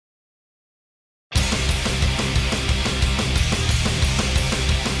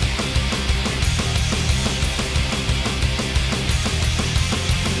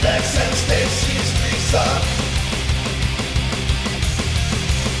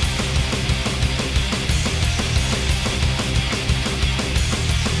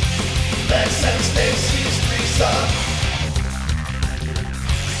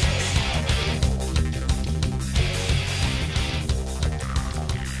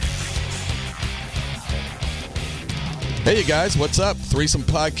Hey, you guys, what's up? Threesome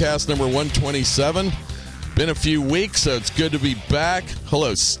Podcast number 127. Been a few weeks, so it's good to be back.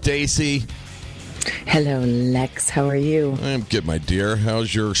 Hello, Stacey. Hello, Lex. How are you? I'm good, my dear.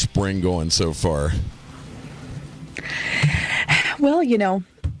 How's your spring going so far? Well,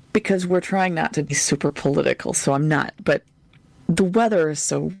 because we're trying not to be super political, so I'm not, but the weather is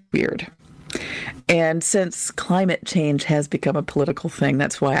so weird. And since climate change has become a political thing,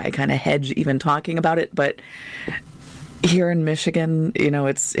 that's why I kind of hedge even talking about it, but here in Michigan,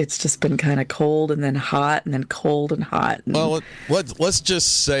 it's just been kind of cold and then hot and then cold and hot. Well, let's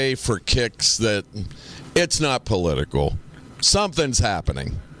just say for kicks that it's not political. Something's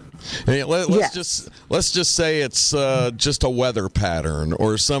happening. Let's just say it's just a weather pattern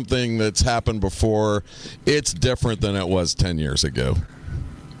or something that's happened before. It's different than it was 10 years ago.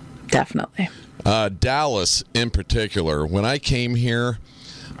 Definitely. Dallas in particular. When I came here,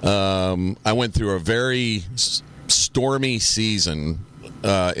 I went through a very stormy season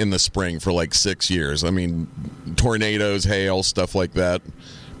in the spring for like 6 years. I mean, tornadoes, hail, stuff like that.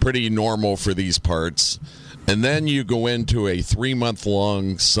 Pretty normal for these parts. And then you go into a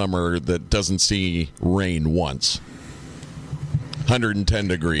 3-month-long summer that doesn't see rain once. 110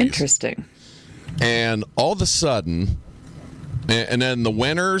 degrees. Interesting. And all of a sudden, and then the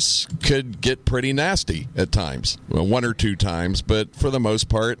winters could get pretty nasty at times. Well, 1 or 2 times, but for the most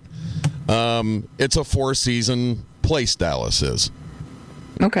part, it's a 4-season place, Dallas is.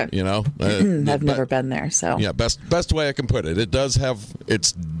 Okay. I've never been there, so. Yeah, best way I can put it. It does have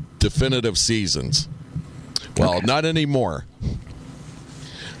its definitive seasons. Well, okay. Not anymore.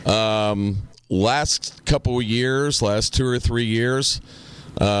 Last couple of years, last 2 or 3 years,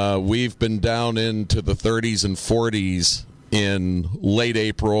 we've been down into the 30s and 40s in late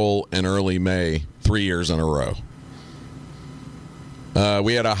April and early May, 3 years in a row.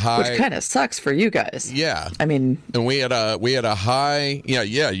 We had a high, which kind of sucks for you guys. Yeah, I mean, and we had a high.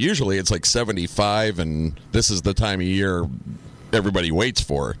 Yeah. Usually it's like 75, and this is the time of year everybody waits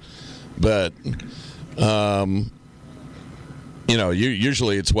for. But,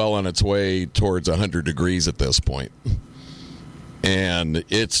 usually it's well on its way towards 100 degrees at this point. And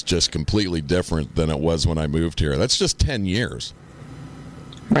it's just completely different than it was when I moved here. That's just 10 years.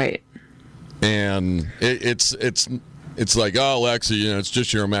 Right. And it's like, oh, Lexi, it's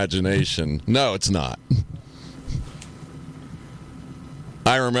just your imagination. No, it's not.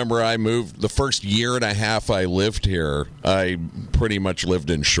 I remember I moved, the first year and a half I lived here, I pretty much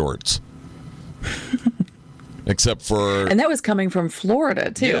lived in shorts. Except for... And that was coming from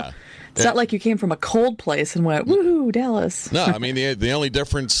Florida, too. Yeah. It's not like you came from a cold place and went, woohoo, Dallas. No, I mean, the only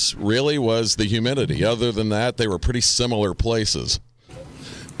difference really was the humidity. Other than that, they were pretty similar places.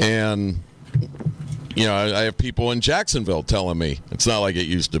 And, I have people in Jacksonville telling me it's not like it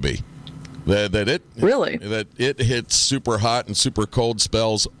used to be. That it hits super hot and super cold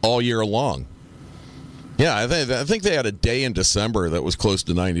spells all year long. Yeah, I think they had a day in December that was close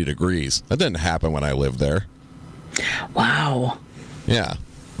to 90 degrees. That didn't happen when I lived there. Wow. Yeah.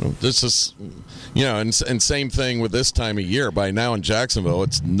 This is, and same thing with this time of year. By now in Jacksonville,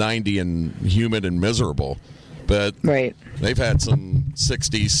 it's 90 and humid and miserable. But right. They've had some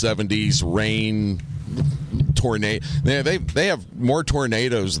 60s, 70s rain, tornado. They have more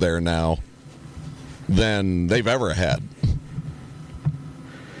tornadoes there now than they've ever had.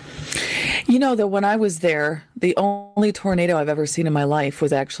 That when I was there, the only tornado I've ever seen in my life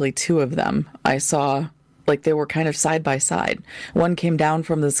was actually 2 of them. I saw, they were kind of side by side. One came down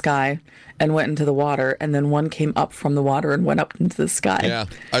from the sky and went into the water, and then one came up from the water and went up into the sky. Yeah,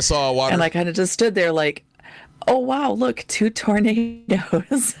 I saw a water... And I kind of just stood there like, oh, wow, look, 2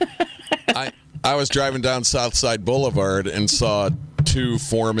 tornadoes. I was driving down Southside Boulevard and saw 2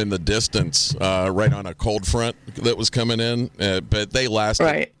 form in the distance right on a cold front that was coming in, but they lasted...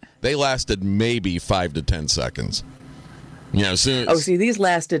 Right. They lasted maybe 5 to 10 seconds. See, these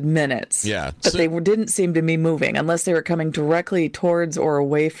lasted minutes. Yeah. But they didn't seem to be moving. Unless they were coming directly towards or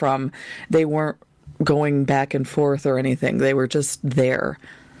away from, they weren't going back and forth or anything. They were just there.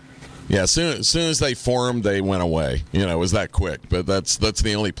 Yeah, as soon as they formed, they went away. It was that quick. But that's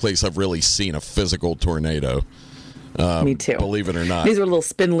the only place I've really seen a physical tornado. Me too. Believe it or not. These were little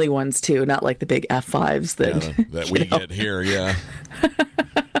spindly ones, too, not like the big F5s that we get here, yeah.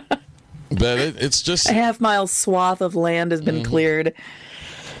 But it's just... A half-mile swath of land has been cleared.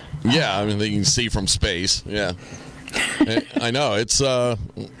 Yeah, I mean, they can see from space, yeah. I know, it's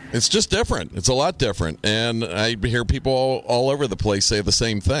just different. It's a lot different. And I hear people all over the place say the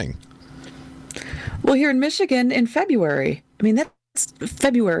same thing. Well, here in Michigan, in February, I mean,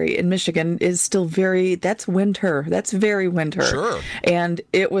 February in Michigan is still that's winter. That's very winter. Sure. And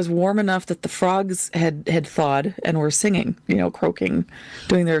it was warm enough that the frogs had thawed and were singing, croaking,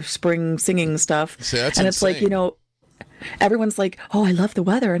 doing their spring singing stuff. See, that's and insane. it's like, everyone's like, oh, I love the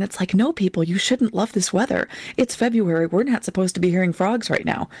weather. And it's like, no, people, you shouldn't love this weather. It's February. We're not supposed to be hearing frogs right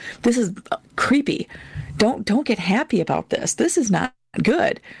now. This is creepy. Don't get happy about this. This is not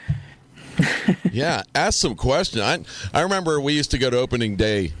good. Yeah, ask some questions. I remember we used to go to opening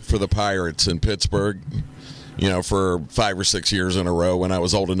day for the Pirates in Pittsburgh, for 5 or 6 years in a row when I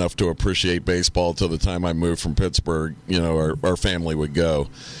was old enough to appreciate baseball till the time I moved from Pittsburgh. Our family would go.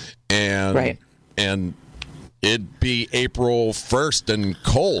 And, right. And it'd be April 1st and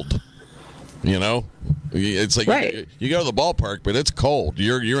cold. It's like right. you go to the ballpark, but it's cold.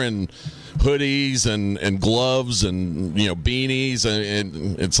 You're in hoodies and gloves and beanies,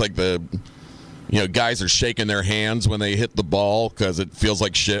 and it's like guys are shaking their hands when they hit the ball because it feels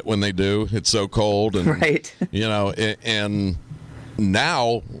like shit when they do. It's so cold, and right. And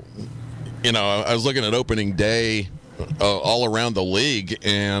now, I was looking at opening day all around the league,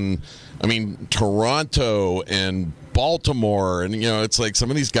 and I mean Toronto and Baltimore, and it's like some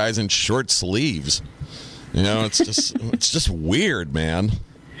of these guys in short sleeves. It's just weird, man.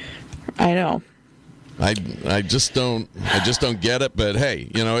 I know. I just don't get it. But hey,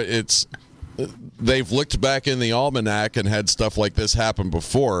 they've looked back in the almanac and had stuff like this happen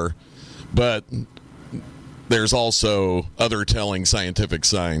before, but there's also other telling scientific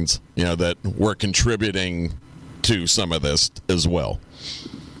signs, that we're contributing to some of this as well.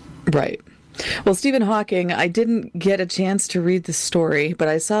 Right. Well, Stephen Hawking, I didn't get a chance to read the story, but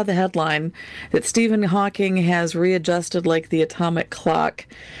I saw the headline that Stephen Hawking has readjusted like the atomic clock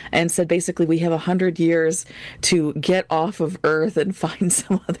and said basically we have 100 years to get off of Earth and find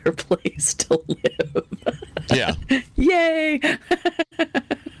some other place to live. Yeah. Yay!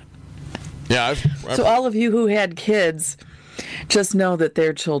 Yeah. So all of you who had kids, just know that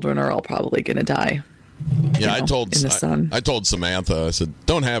their children are all probably going to die. Yeah, in the sun. I told Samantha, I said,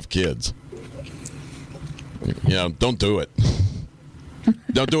 don't have kids. Don't do it.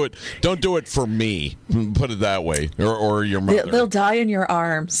 Don't do it. Don't do it for me. Put it that way, or your mother. They'll die in your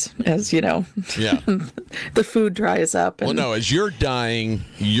arms, as Yeah. the food dries up. Well, no, as you're dying,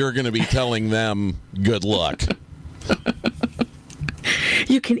 you're going to be telling them good luck.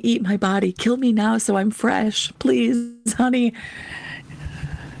 You can eat my body. Kill me now, so I'm fresh, please, honey.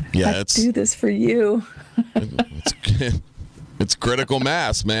 Yeah, I do this for you. It's critical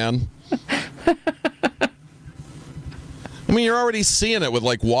mass, man. I mean, you're already seeing it with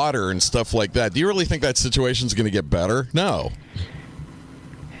like water and stuff like that. Do you really think that situation's going to get better? No,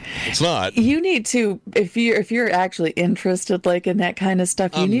 it's not. You need to, if you're actually interested, like in that kind of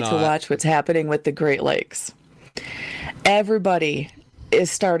stuff, you need to watch what's happening with the Great Lakes. Everybody is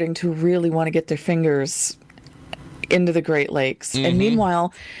starting to really want to get their fingers into the Great Lakes, and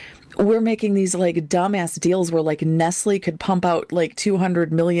meanwhile, we're making these like dumbass deals where like Nestle could pump out like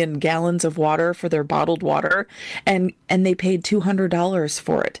 200 million gallons of water for their bottled water, and they paid $200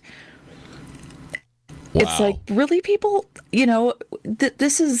 for it. Wow. It's like, really, people,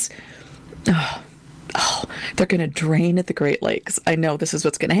 this is they're going to drain at the Great Lakes. I know this is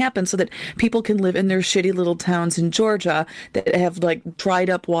what's going to happen so that people can live in their shitty little towns in Georgia that have like dried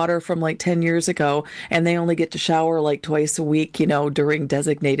up water from like 10 years ago, and they only get to shower like twice a week, during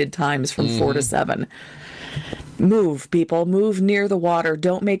designated times from 4 to 7. Move, people. Move near the water.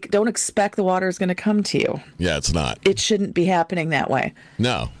 Don't expect the water is going to come to you. Yeah, it's not. It shouldn't be happening that way.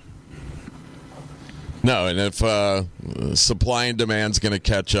 No, and if supply and demand's going to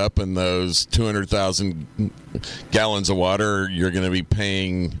catch up, and those 200,000 gallons of water you're going to be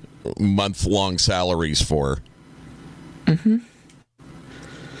paying month-long salaries for. Mm-hmm.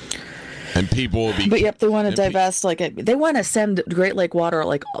 And people will be... But yep, they want to divest, they want to send Great Lake water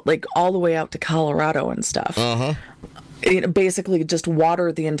like all the way out to Colorado and stuff. Uh-huh. Basically just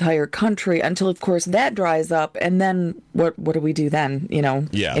water the entire country until, of course, that dries up, and then what do we do then?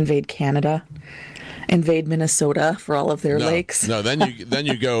 Invade Canada? Invade Minnesota for all of their lakes. No, then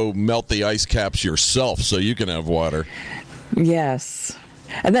you go melt the ice caps yourself so you can have water. Yes.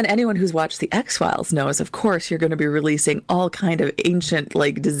 And then anyone who's watched the X-Files knows, of course, you're going to be releasing all kind of ancient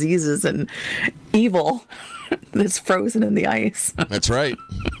like diseases and evil that's frozen in the ice. That's right.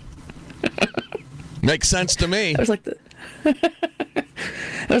 Makes sense to me. It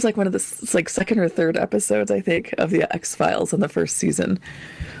was like one of the second or third episodes, I think, of the X-Files in the first season.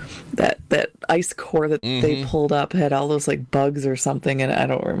 That ice core that they pulled up had all those like bugs or something, and I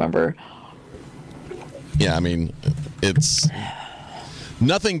don't remember. Yeah, I mean, it's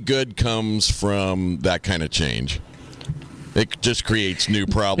nothing good comes from that kind of change. It just creates new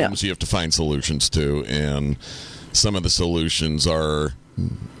problems you have to find solutions to, and some of the solutions are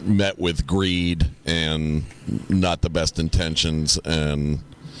met with greed and not the best intentions, and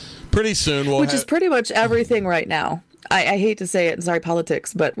pretty soon which is pretty much everything right now. I hate to say it, and sorry,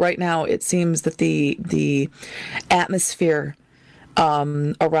 politics, but right now it seems that the atmosphere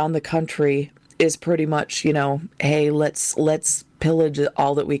around the country is pretty much, hey, let's pillage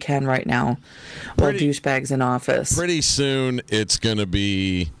all that we can right now while douchebags in office. Pretty soon it's going to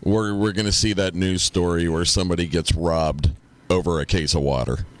be, we're going to see that news story where somebody gets robbed over a case of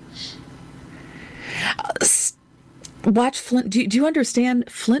water. Watch Flint. Do you understand?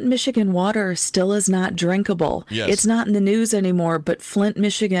 Flint, Michigan water still is not drinkable. Yes. It's not in the news anymore, but Flint,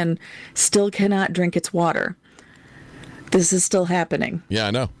 Michigan still cannot drink its water. This is still happening. Yeah,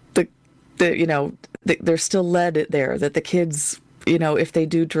 I know. There's still lead there that the kids, if they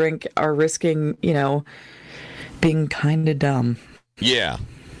do drink, are risking, being kind of dumb. Yeah.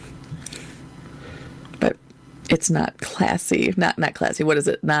 But it's not classy. Not classy. What is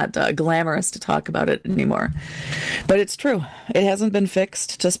it? Not glamorous to talk about it anymore. But it's true. It hasn't been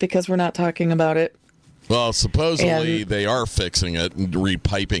fixed just because we're not talking about it. Well, supposedly they are fixing it and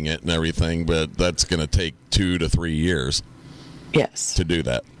repiping it and everything, but that's going to take 2 to 3 years. Yes. To do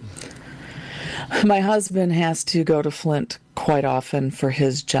that. My husband has to go to Flint quite often for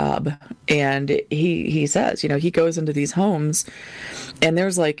his job. And he says, he goes into these homes and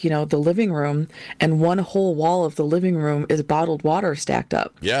there's the living room, and one whole wall of the living room is bottled water stacked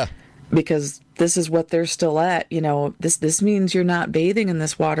up. Yeah. Because this is what they're still at. This means you're not bathing in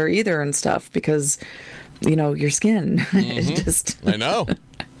this water either and stuff because, your skin is just. I know.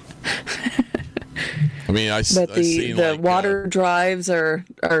 I mean, but the water drives are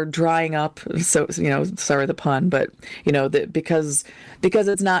drying up. So sorry the pun, but because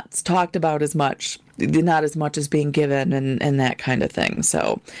it's not talked about as much, not as much as being given and that kind of thing.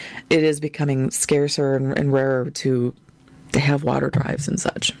 So it is becoming scarcer and rarer to have water drives and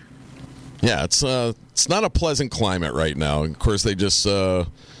such. Yeah, it's not a pleasant climate right now. Of course, they just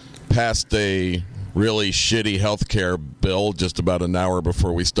passed a really shitty health care bill just about an hour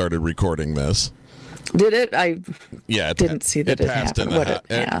before we started recording this. Did it? I didn't see that it passed happened.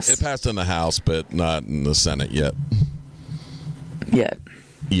 It passed in the House, but not in the Senate yet.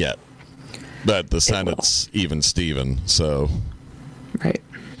 Yet. But the Senate's even Steven, so. Right.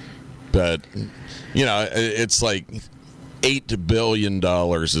 But, it's like $8 billion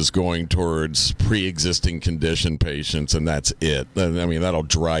is going towards pre-existing condition patients, and that's it. I mean, that'll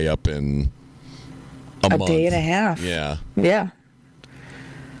dry up in a month. Day and a half. Yeah. Yeah.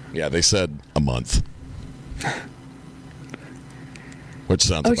 Yeah, they said a month. Which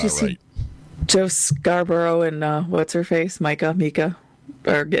sounds about right. Joe Scarborough and what's her face? Mika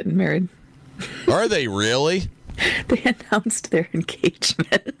are getting married. Are they really? They announced their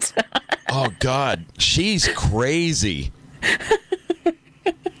engagement. Oh, God. She's crazy.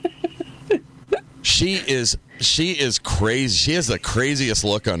 She is crazy. She has the craziest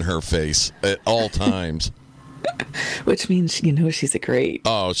look on her face at all times. Which means she's a great.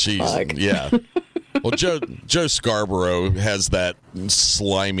 Oh, she's bug. Yeah. Well, Joe Scarborough has that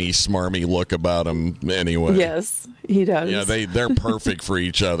slimy, smarmy look about him anyway. Yes, he does. Yeah, they're perfect for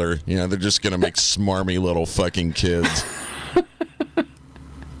each other. They're just going to make smarmy little fucking kids.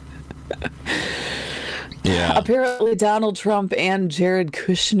 Yeah. Apparently, Donald Trump and Jared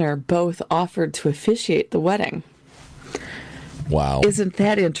Kushner both offered to officiate the wedding. Wow. Isn't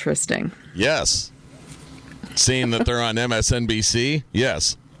that interesting? Yes. Seeing that they're on MSNBC?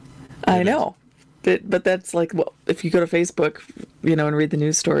 Yes. I know. But that's if you go to Facebook, and read the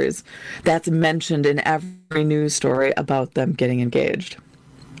news stories, that's mentioned in every news story about them getting engaged.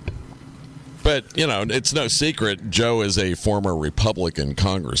 But, it's no secret Joe is a former Republican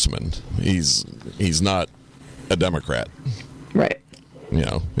congressman. He's not a Democrat. Right.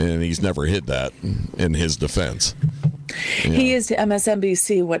 And he's never hid that in his defense. He is to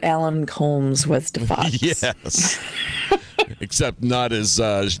MSNBC what Alan Colmes was to Fox. Yes. Except not as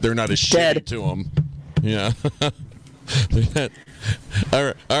they're not as Dead. shitty to him. Yeah.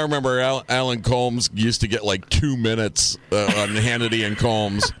 I remember Alan Colmes used to get 2 minutes on Hannity and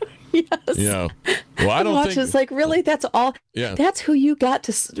Colmes. Yes. Well, I don't think it's really that's all. Yeah. That's who you got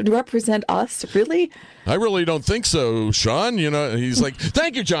to represent us, really? I really don't think so, Sean. He's like,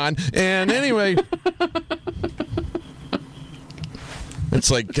 thank you, John. And anyway. It's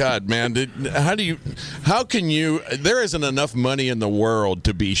like, God, man, how can you, there isn't enough money in the world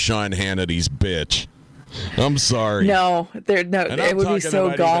to be Sean Hannity's bitch. I'm sorry. No, it would be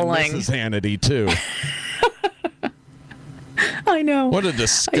so galling. Mrs. Hannity, too. I know. What a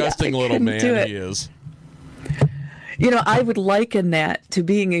disgusting little man he is. I would liken that to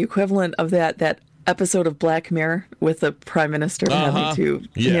being the equivalent of that episode of Black Mirror with the prime minister having to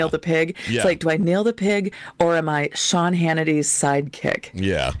nail the pig. Yeah. It's like, do I nail the pig or am I Sean Hannity's sidekick?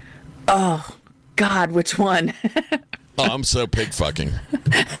 Yeah. Oh, God, which one? Oh, I'm so pig fucking.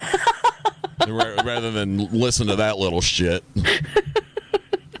 Rather than listen to that little shit.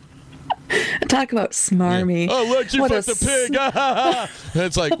 Talk about smarmy. Yeah. Oh, look, you fucked the pig.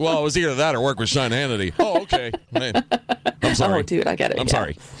 It's like, well, it was either that or work with Sean Hannity. Oh, okay. Man, I'm sorry. Oh, dude, I get it. I'm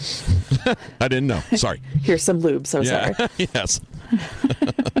sorry. I didn't know. Sorry. Here's some lube, so yeah. sorry. Yes.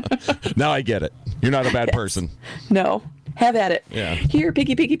 Now I get it. You're not a bad person. No. Have at it. Yeah. Here,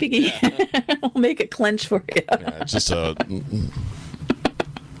 piggy, piggy, piggy. I'll make it clench for you. Yeah, it's just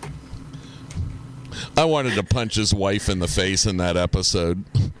I wanted to punch his wife in the face in that episode.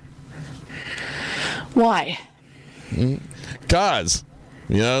 Why? Cause,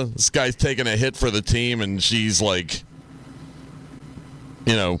 this guy's taking a hit for the team, and she's like,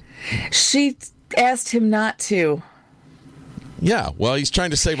 She asked him not to. Yeah, well, he's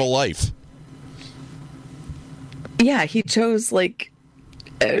trying to save a life. Yeah, he chose,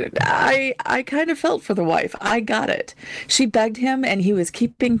 I kind of felt for the wife. I got it. She begged him, and he was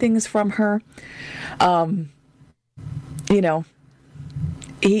keeping things from her.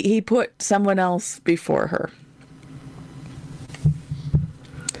 He put someone else before her.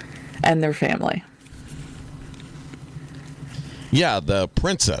 And their family. Yeah, the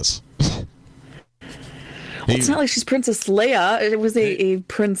princess. Well, it's not like she's Princess Leia. It was a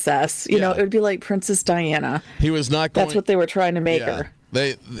princess. It would be like Princess Diana. He was not going... That's what they were trying to make her.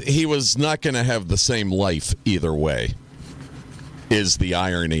 He was not going to have the same life either way, is the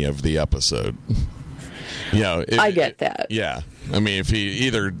irony of the episode. I get that. Yeah. I mean, if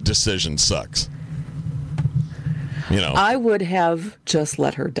either decision sucks. I would have just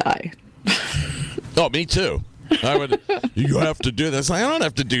let her die. Oh, me too. I would. You have to do this. I don't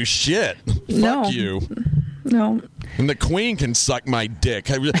have to do shit. No. Fuck you. No. And the Queen can suck my dick.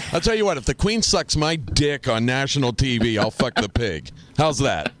 I'll tell you what, if the Queen sucks my dick on national TV, I'll fuck the pig. How's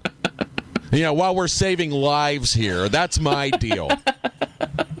that? While we're saving lives here, that's my deal.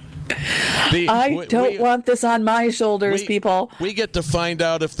 I don't want this on my shoulders, people. We get to find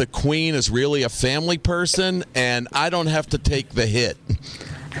out if the Queen is really a family person, and I don't have to take the hit.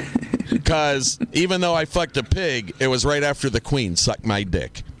 Because even though I fucked a pig, it was right after the Queen sucked my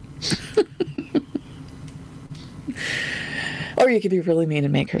dick. Or you could be really mean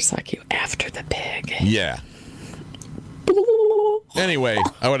and make her suck you after the pig. Yeah. Anyway,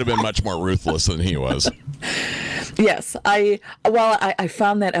 I would have been much more ruthless than he was. Yes, I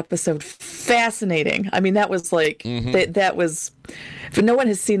found that episode fascinating. I mean, that was like that was. If no one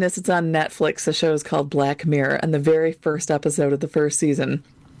has seen this, it's on Netflix. The show is called Black Mirror, and the very first episode of the first season.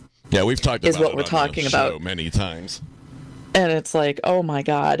 Yeah, we've talked about what we're talking about many times. And it's like, oh my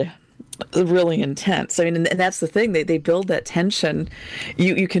God, really intense. I mean, and that's the thing. They build that tension.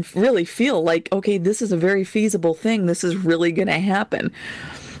 You can really feel like, okay, this is a very feasible thing. This is really going to happen.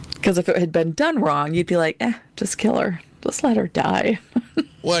 Because if it had been done wrong, you'd be like, just kill her. Just let her die.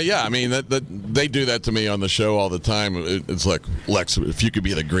 Well, yeah, I mean, they do that to me on the show all the time. It's like, Lex, if you could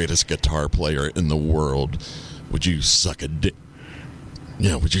be the greatest guitar player in the world, would you suck a dick?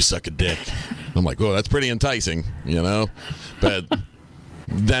 Yeah, would you suck a dick? I'm like, well, that's pretty enticing, But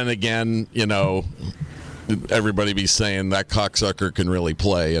then again, everybody be saying that cocksucker can really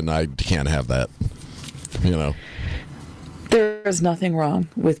play, and I can't have that, There is nothing wrong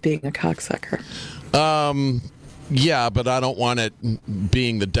with being a cocksucker. Yeah, but I don't want it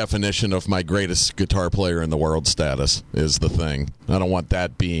being the definition of my greatest guitar player in the world status is the thing. I don't want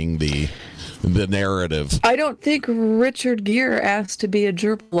that being the narrative. I don't think Richard Gere asked to be a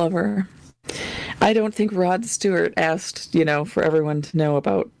gerbil lover. I don't think Rod Stewart asked, for everyone to know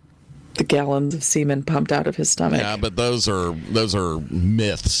about the gallons of semen pumped out of his stomach. Yeah, but those are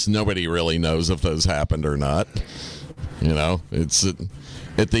myths. Nobody really knows if those happened or not. It's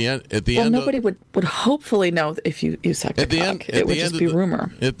at the end. Well, nobody would hopefully know if you sucked a cock. It would just be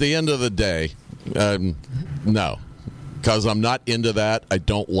rumor. At the end of the day, no. Because I'm not into that. I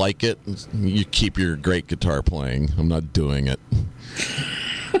don't like it. You keep your great guitar playing. I'm not doing it.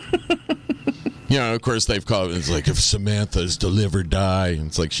 Of course, they've called it. It's like, if Samantha's to live or die.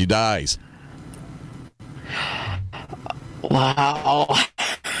 It's like, she dies. Wow.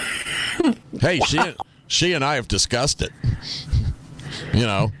 Hey, she and I have discussed it.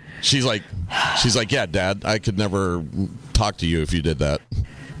 She's like, yeah, Dad, I could never talk to you if you did that.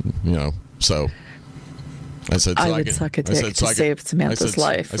 So... I said, I would suck a dick to save Samantha's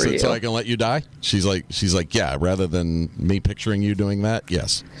life for you. So I can let you die? She's like, yeah, rather than me picturing you doing that,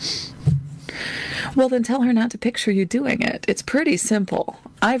 yes. Well, then tell her not to picture you doing it. It's pretty simple.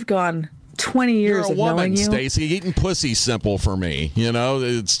 I've gone 20 years You're a of knowing woman, you. Stacey. Eating pussy's simple for me.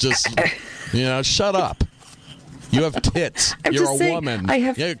 It's just, shut up. You have tits. You're a woman.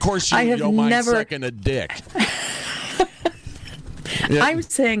 Of course you don't mind sucking a dick. Yeah. I'm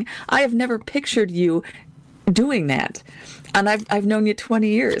saying I have never pictured you doing that. And I've known you 20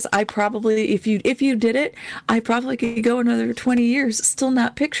 years. I probably, if you did it, I probably could go another 20 years still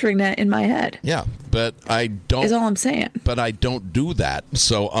not picturing that in my head. Yeah, but I don't. Is all I'm saying. But I don't do that,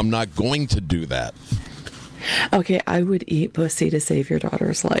 so I'm not going to do that. Okay, I would eat pussy to save your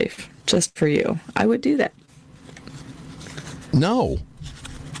daughter's life. Just for you. I would do that. No.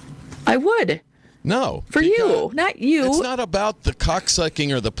 I would. No. For you, not you. It's not about the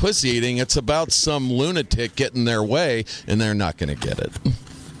cocksucking or the pussy eating. It's about some lunatic getting their way, and they're not going to get it.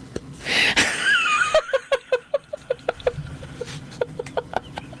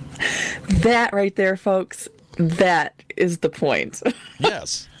 That right there, folks, that is the point.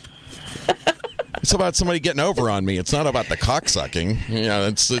 Yes. It's about somebody getting over on me. It's not about the cocksucking.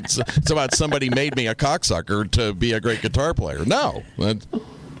 It's about somebody made me a cocksucker to be a great guitar player. No.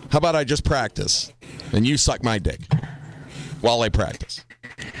 How about I just practice and you suck my dick while I practice?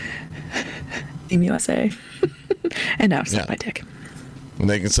 Team USA. And now suck my dick. And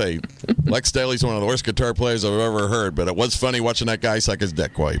they can say, Lex Staley's one of the worst guitar players I've ever heard, but it was funny watching that guy suck his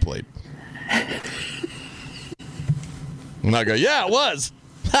dick while he played. And I go, yeah, it was.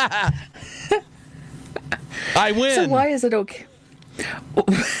 I win. So why is it okay?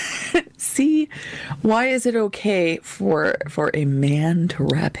 See, why is it okay for a man to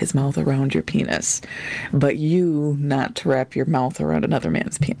wrap his mouth around your penis, but you not to wrap your mouth around another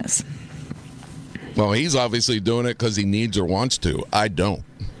man's penis? Well, he's obviously doing it because he needs or wants to. I don't.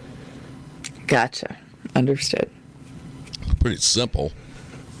 Gotcha. Understood. Pretty simple.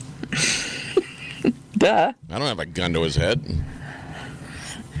 Duh. I don't have a gun to his head.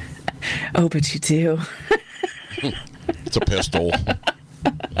 Oh, but you do. It's a pistol.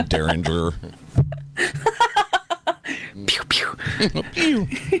 A Derringer. Pew, pew. Pew.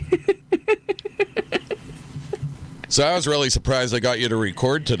 So I was really surprised I got you to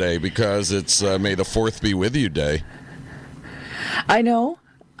record today because it's May the 4th be with you day. I know.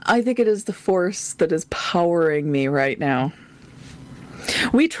 I think it is the force that is powering me right now.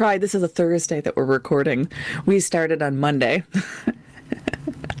 We tried. This is a Thursday that we're recording. We started on Monday.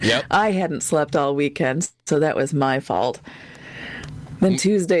 Yep. I hadn't slept all weekend, so that was my fault. Then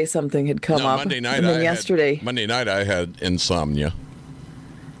Tuesday something had come up. Monday night and then yesterday. Monday night I had insomnia.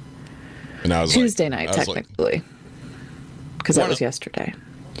 And I was Tuesday night, technically. Because that was yesterday.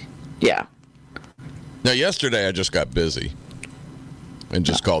 Yeah. Now, yesterday I just got busy. And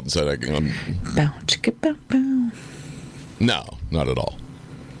just called and said, Bow, chicka, bow, bow. No, not at all.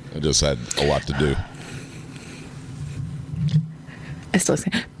 I just had a lot to do. I still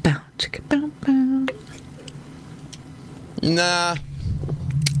say, bow, chicka, bow, bow. Nah.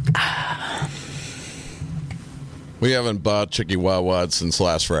 We haven't bought Chicky Wah since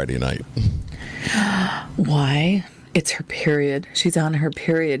last Friday night. Why? It's her period. She's on her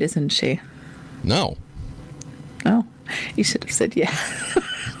period, isn't she? No. Oh, you should have said yeah.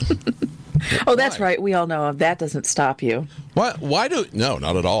 Oh, that's right. We all know that doesn't stop you. What? Why do? No,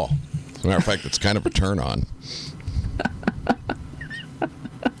 not at all. As a matter of fact, it's kind of a turn on.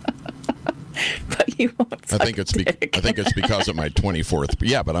 But you won't suck I think it's because of my 24th.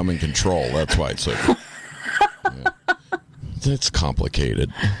 Yeah, but I'm in control. That's why it's so. Yeah. It's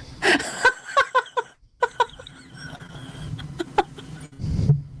complicated.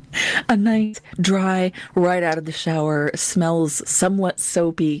 A nice, dry, right out of the shower, smells somewhat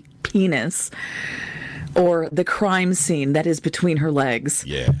soapy penis, or the crime scene that is between her legs.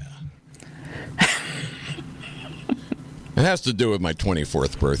 Yeah. It has to do with my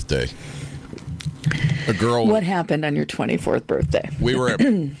 24th birthday. A girl. What happened on your 24th birthday?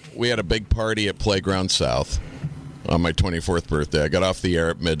 We had a big party at Playground South on my 24th birthday. I got off the air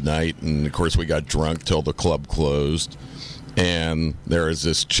at midnight, and of course we got drunk till the club closed. And there was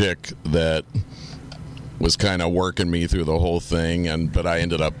this chick that was kind of working me through the whole thing, but I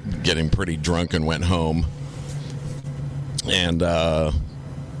ended up getting pretty drunk and went home. And I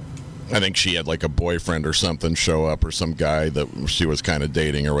think she had like a boyfriend or something show up, or some guy that she was kind of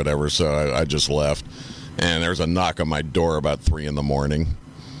dating or whatever, so I just left. And there was a knock on my door about 3 a.m,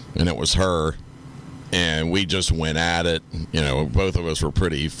 and it was her. And we just went at it. You know, both of us were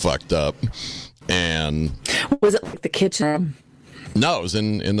pretty fucked up. And was it like the kitchen? No, it was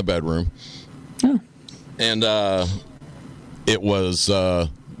in the bedroom. Oh. And it was the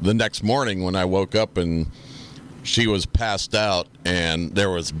next morning when I woke up, and she was passed out, and there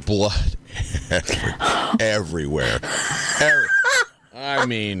was blood Everywhere. I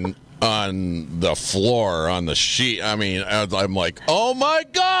mean, on the floor, on the sheet. I mean, I'm like, oh my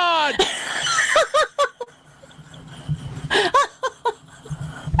God!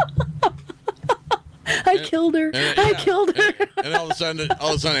 I killed her. I killed her. And all of a sudden,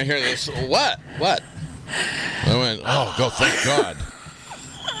 I hear this. What? I went, oh, go! Thank God.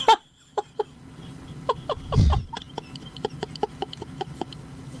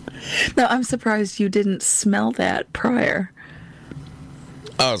 Now, I'm surprised you didn't smell that prior.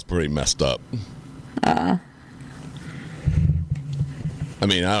 I was pretty messed up. I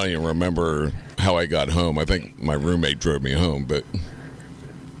mean, I don't even remember how I got home. I think my roommate drove me home, but...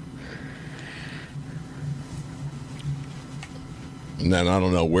 And then I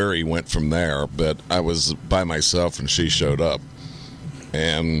don't know where he went from there, but I was by myself and she showed up.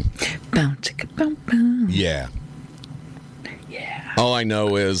 And... Bow, chicka, bow, bow. Yeah. Yeah. All I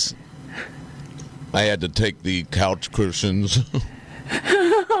know is I had to take the couch cushions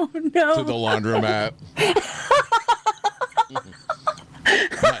Oh, no. to the laundromat.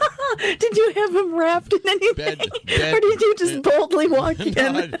 Did you have them wrapped in anything? Bed, or did you just boldly walk in?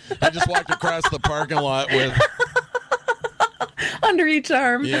 No, I just walked across the parking lot with... Under each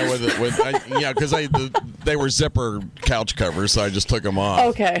arm. Yeah, because they were zipper couch covers, so I just took them off.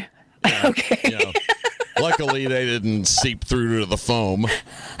 Okay. Yeah, Okay. You know, luckily, they didn't seep through to the foam.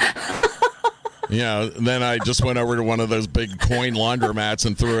 Then I just went over to one of those big coin laundromats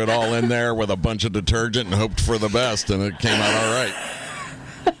and threw it all in there with a bunch of detergent and hoped for the best, and it came out all right.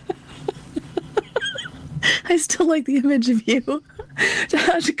 I still like the image of you to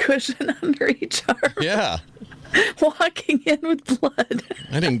have a cushion under each arm. Yeah. Walking in with blood.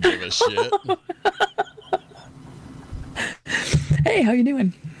 I didn't give a shit. Hey, how you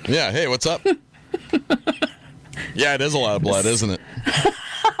doing? Yeah, hey, what's up? Yeah, it is a lot of blood, isn't it?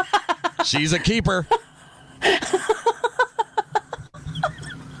 She's a keeper.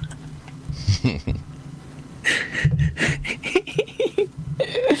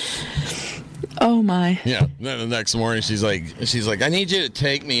 Oh my. Yeah. Then the next morning she's like, I need you to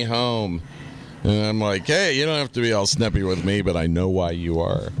take me home. And I'm like, hey, you don't have to be all snippy with me, but I know why you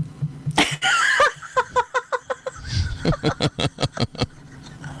are.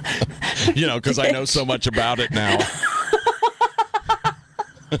 Because I know so much about it now.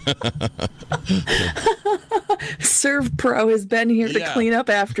 Serve Pro has been here to clean up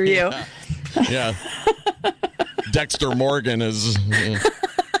after you. Yeah. Dexter Morgan is...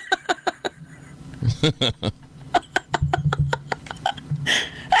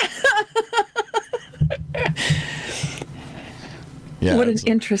 Yeah, what an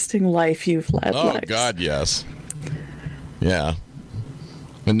interesting life you've led, Oh, Lex. God, yes. Yeah.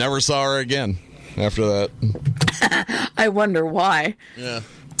 And never saw her again after that. I wonder why. Yeah.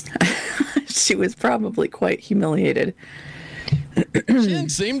 She was probably quite humiliated. She didn't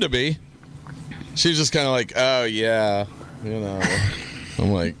seem to be. She was just kind of like, oh, yeah.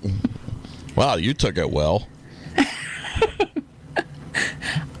 I'm like, wow, you took it well.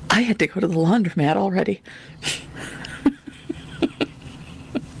 I had to go to the laundromat already.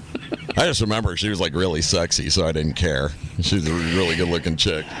 I just remember she was like really sexy, so I didn't care. She was a really good looking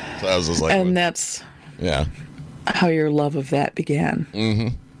chick. So I was just like, and that's how your love of that began. Mm-hmm.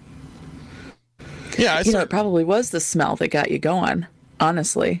 Yeah, it probably was the smell that got you going.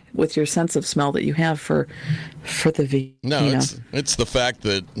 Honestly, with your sense of smell that you have for the vino. No, it's the fact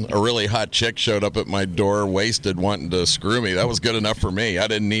that a really hot chick showed up at my door, wasted, wanting to screw me. That was good enough for me. I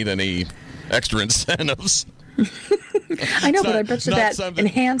didn't need any extra incentives. I know, but I bet you that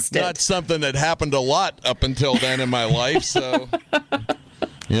enhanced it. Not something that happened a lot up until then in my life. So,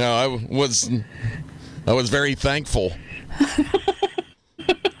 I was very thankful.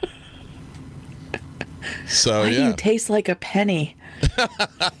 So Why do you taste like a penny?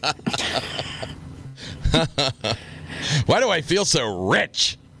 Why do I feel so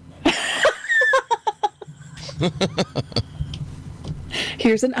rich?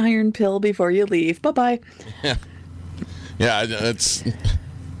 Here's an iron pill before you leave. Bye-bye. Yeah, it's...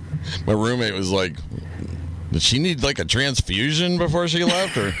 My roommate was like, did she need like a transfusion before she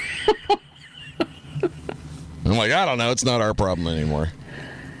left? Or I'm like, I don't know. It's not our problem anymore.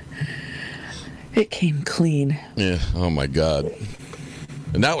 It came clean. Yeah. Oh, my God.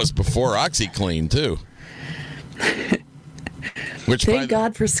 And that was before OxyClean, too. Thank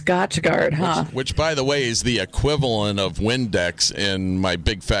God for Scotchgard, huh? Which, by the way, is the equivalent of Windex in My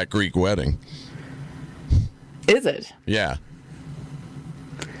Big Fat Greek Wedding. Is it? Yeah.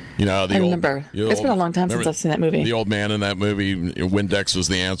 I remember. It's been a long time since I've seen that movie. The old man in that movie, Windex was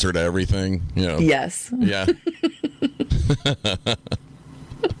the answer to everything. Yes. Yeah.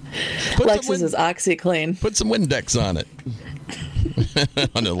 Lexus is OxyClean. Put some Windex on it.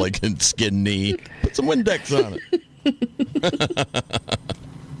 On a like skin knee. Put some Windex on it.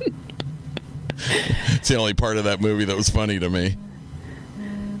 It's the only part of that movie that was funny to me.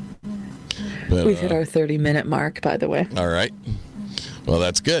 But, We've hit our 30-minute mark, by the way. All right. Well,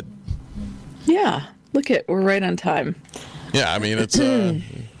 that's good. Yeah. We're right on time. Yeah, I mean, it's a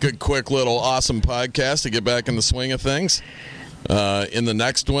good, quick, little awesome podcast to get back in the swing of things. In the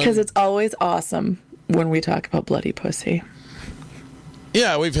next one. Because it's always awesome when we talk about bloody pussy.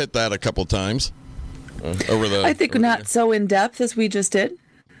 Yeah, we've hit that a couple times. I think not so in depth as we just did.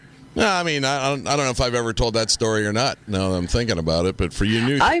 No, I mean, I don't know if I've ever told that story or not. Now that I'm thinking about it, but for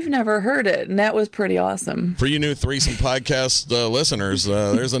you I've never heard it, and that was pretty awesome. For you new Threesome Podcast listeners,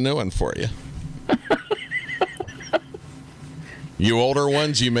 there's a new one for you. You older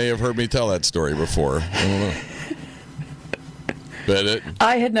ones, you may have heard me tell that story before. I don't know. But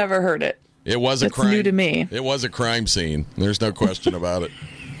I had never heard it. It was a It's crime. new to me. It was a crime scene. There's no question about it.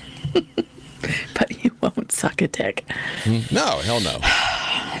 But you won't suck a dick. No, hell no.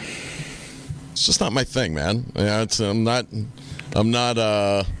 It's just not my thing, man. Yeah, I'm not.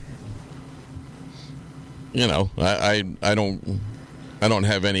 You know, I don't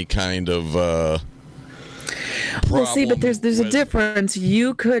have any kind of. Well, see, but there's a difference.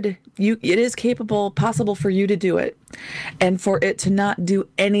 It is possible for you to do it, and for it to not do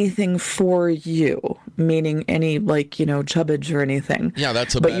anything for you, meaning any chubbage or anything. Yeah,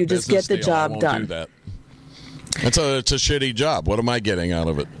 that's a but bad you just get the business deal. I job won't done. do that. It's a shitty job. What am I getting out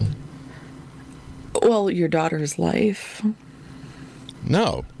of it? Well, your daughter's life.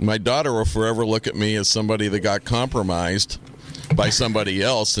 No, my daughter will forever look at me as somebody that got compromised by somebody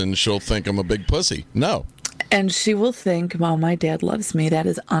else, and she'll think I'm a big pussy. No. And she will think, "Well, my dad loves me." That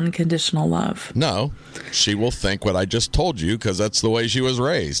is unconditional love. No, she will think what I just told you because that's the way she was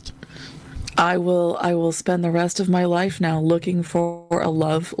raised. I will spend the rest of my life now looking for a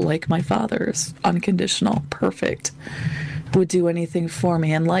love like my father's, unconditional, perfect. Would do anything for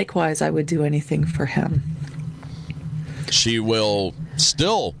me, and likewise, I would do anything for him. She will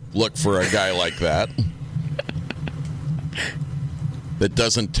still look for a guy like that. That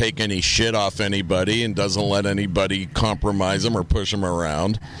doesn't take any shit off anybody and doesn't let anybody compromise him or push him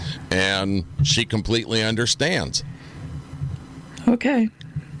around. And she completely understands. Okay.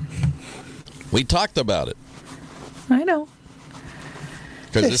 We talked about it. I know.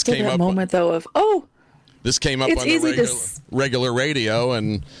 Because this came that up. moment, though, of, this came up it's on the easy regular radio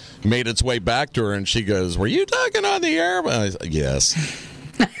and made its way back to her. And she goes, "Were you talking on the air?" I said, "Yes."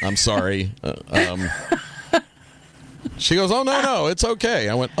 I'm sorry. She goes, "Oh, no, it's okay."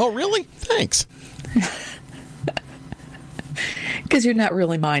 I went, "Oh, really? Thanks." Because you're not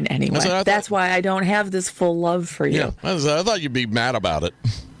really mine anyway. That's why I don't have this full love for you. Yeah, I thought you'd be mad about it.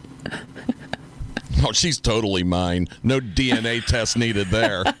 Oh, she's totally mine. No DNA test needed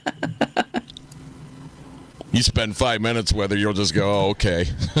there. You spend 5 minutes with her, you'll just go, "Oh, okay."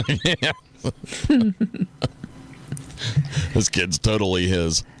 Yeah. This kid's totally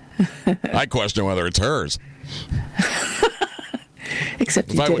his. I question whether it's hers.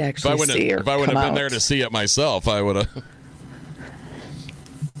 Except you did actually see her. If I would have been there to see it myself, I would have.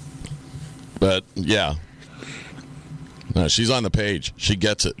 But, yeah. No, she's on the page. She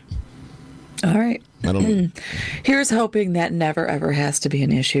gets it. All right. I don't. Here's hoping that never, ever has to be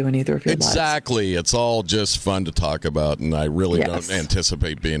an issue in either of your lives. Exactly. It's all just fun to talk about, and I really don't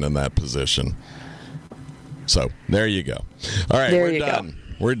anticipate being in that position. So, there you go. All right, we're done.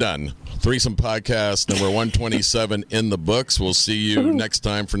 We're done. Threesome Podcast number 127 in the books. We'll see you next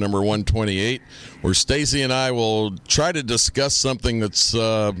time for number 128, where Stacey and I will try to discuss something that's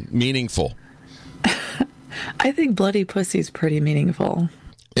meaningful. I think bloody pussy's pretty meaningful.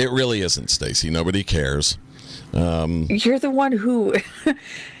 It really isn't, Stacey. Nobody cares. You're the one who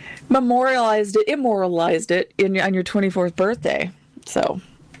immortalized it on your 24th birthday. So,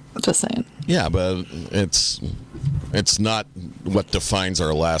 just saying. Yeah, but it's not what defines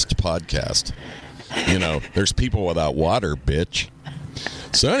our last podcast. You know, there's people without water, bitch.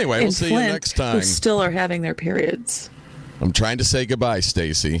 So anyway, we'll see you next time. Who still are having their periods. I'm trying to say goodbye,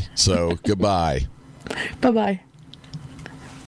 Stacey. So goodbye. Bye-bye.